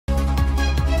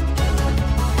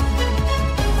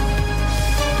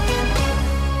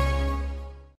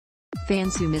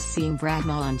Fans who miss seeing Brad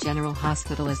Maul on General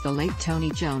Hospital as the late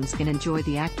Tony Jones can enjoy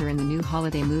the actor in the new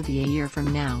holiday movie A Year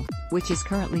From Now, which is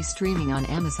currently streaming on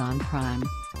Amazon Prime.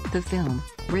 The film,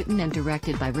 written and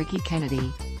directed by Ricky Kennedy,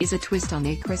 is a twist on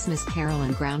A Christmas Carol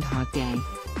and Groundhog Day.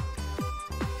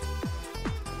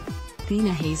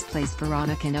 Tina Hayes plays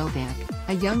Veronica Novak,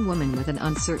 a young woman with an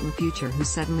uncertain future who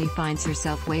suddenly finds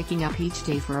herself waking up each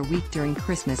day for a week during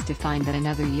Christmas to find that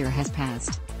another year has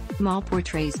passed. Maule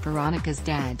portrays Veronica's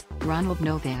dad, Ronald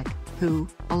Novak, who,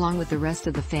 along with the rest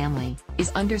of the family,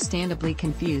 is understandably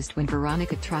confused when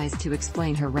Veronica tries to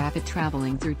explain her rapid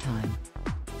traveling through time.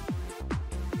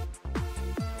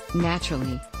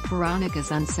 Naturally,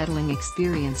 Veronica's unsettling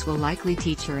experience will likely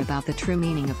teach her about the true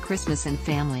meaning of Christmas and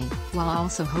family, while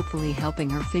also hopefully helping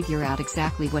her figure out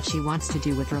exactly what she wants to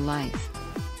do with her life.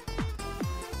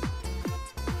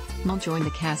 Maule joined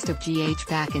the cast of GH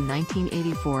back in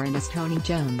 1984 and as Tony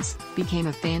Jones, became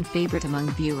a fan favorite among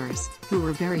viewers, who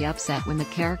were very upset when the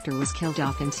character was killed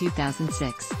off in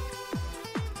 2006.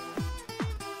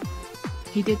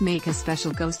 He did make a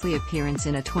special ghostly appearance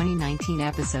in a 2019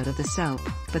 episode of the soap,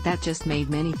 but that just made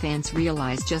many fans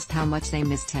realize just how much they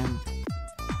missed him.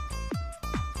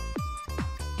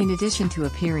 In addition to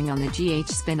appearing on the GH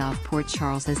spin-off Port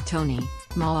Charles as Tony,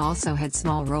 Maule also had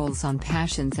small roles on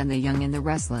Passions and The Young and the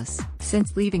Restless.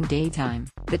 Since leaving daytime,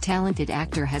 the talented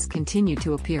actor has continued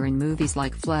to appear in movies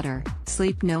like Flutter,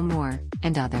 Sleep No More,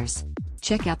 and others.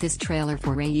 Check out this trailer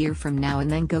for A Year From Now and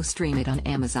then go stream it on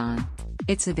Amazon.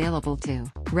 It's available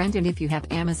to rent, and if you have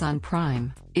Amazon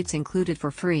Prime, it's included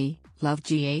for free. Love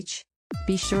GH?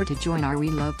 Be sure to join our We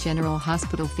Love General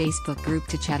Hospital Facebook group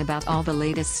to chat about all the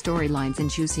latest storylines and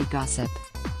juicy gossip.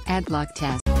 Ad block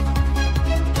test.